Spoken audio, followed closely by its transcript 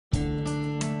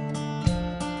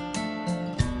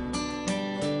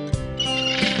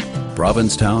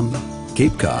Provincetown,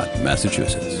 Cape Cod,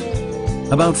 Massachusetts.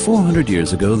 About 400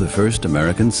 years ago, the first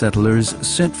American settlers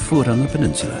set foot on the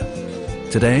peninsula.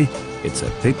 Today, it's a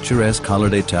picturesque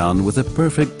holiday town with a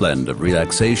perfect blend of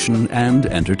relaxation and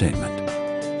entertainment.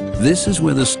 This is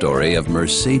where the story of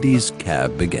Mercedes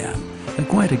Cab began, a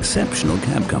quite exceptional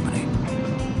cab company.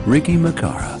 Ricky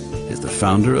Macara is the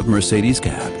founder of Mercedes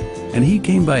Cab, and he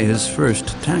came by his first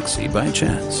taxi by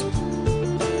chance.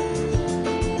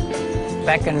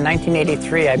 Back in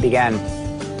 1983, I began.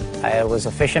 I was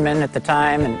a fisherman at the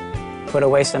time and put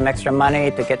away some extra money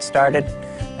to get started.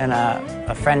 And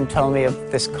a friend told me of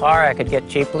this car I could get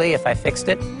cheaply if I fixed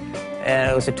it. And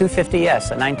it was a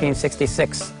 250S, a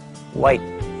 1966 white.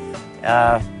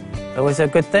 It was a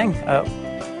good thing.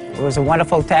 It was a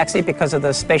wonderful taxi because of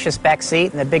the spacious back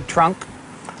seat and the big trunk.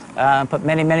 Put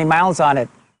many, many miles on it.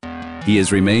 He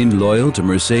has remained loyal to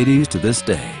Mercedes to this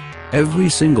day. Every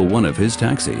single one of his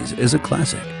taxis is a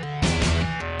classic.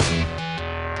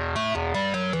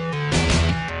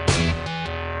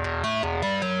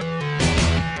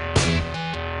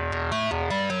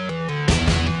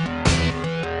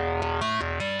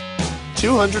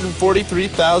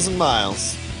 $243,000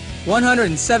 miles.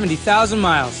 170,000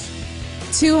 miles.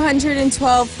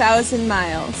 212,000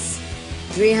 miles.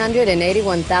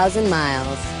 381,000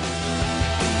 miles.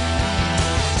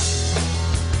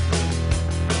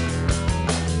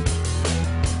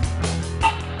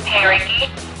 Hey, Ricky.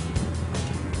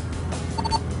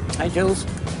 Hi, Jules.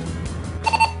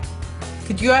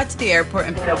 Could you go out to the airport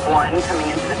and pick The one coming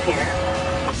into the pier.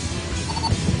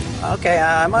 Okay,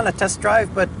 I'm on a test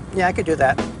drive, but yeah, I could do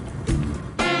that.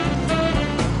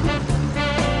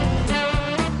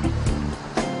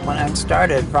 When I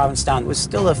started, Provincetown was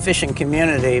still a fishing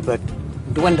community, but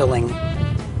dwindling.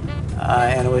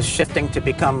 And it was shifting to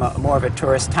become more of a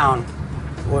tourist town.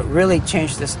 What really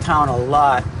changed this town a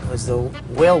lot was the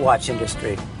whale watch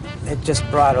industry. It just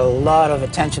brought a lot of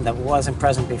attention that wasn't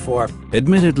present before.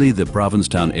 Admittedly, the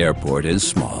Provincetown airport is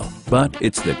small, but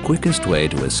it's the quickest way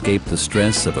to escape the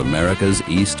stress of America's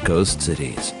East Coast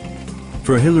cities.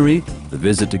 For Hillary, the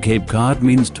visit to Cape Cod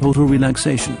means total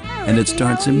relaxation, and it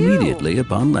starts immediately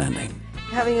upon landing.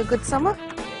 Having a good summer?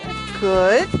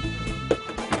 Good.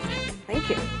 Thank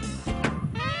you.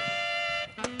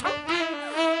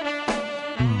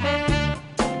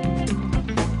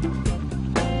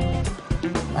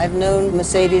 I've known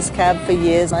Mercedes Cab for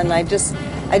years, and I just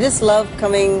love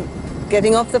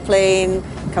getting off the plane,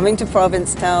 coming to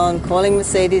Provincetown, calling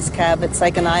Mercedes Cab. It's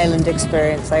like an island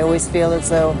experience. I always feel as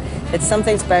though it's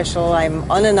something special. I'm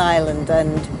on an island,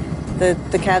 and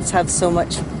the cabs have so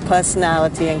much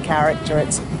personality and character.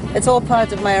 It's all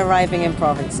part of my arriving in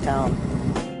Provincetown.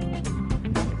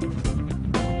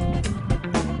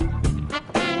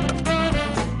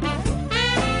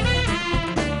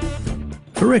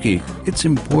 For Ricky, it's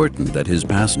important that his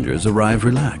passengers arrive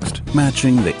relaxed,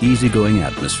 matching the easygoing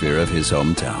atmosphere of his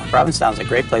hometown. Provincetown's a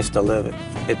great place to live.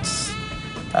 It's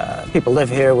people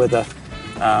live here with a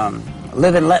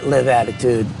live and let live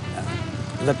attitude.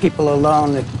 Let people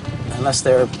alone unless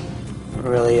they're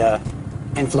really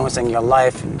influencing your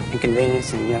life and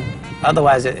inconveniencing you.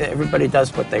 Otherwise, everybody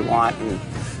does what they want, and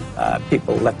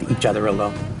people let each other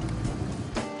alone.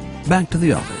 Back to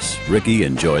the office, Ricky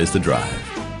enjoys the drive.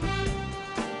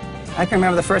 I can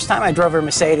remember the first time I drove a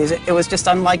Mercedes. It was just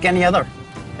unlike any other.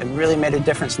 It really made a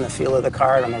difference in the feel of the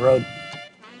car on the road.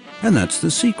 And that's the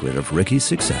secret of Ricky's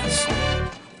success.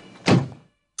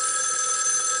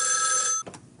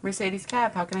 Mercedes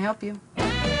Cab, how can I help you?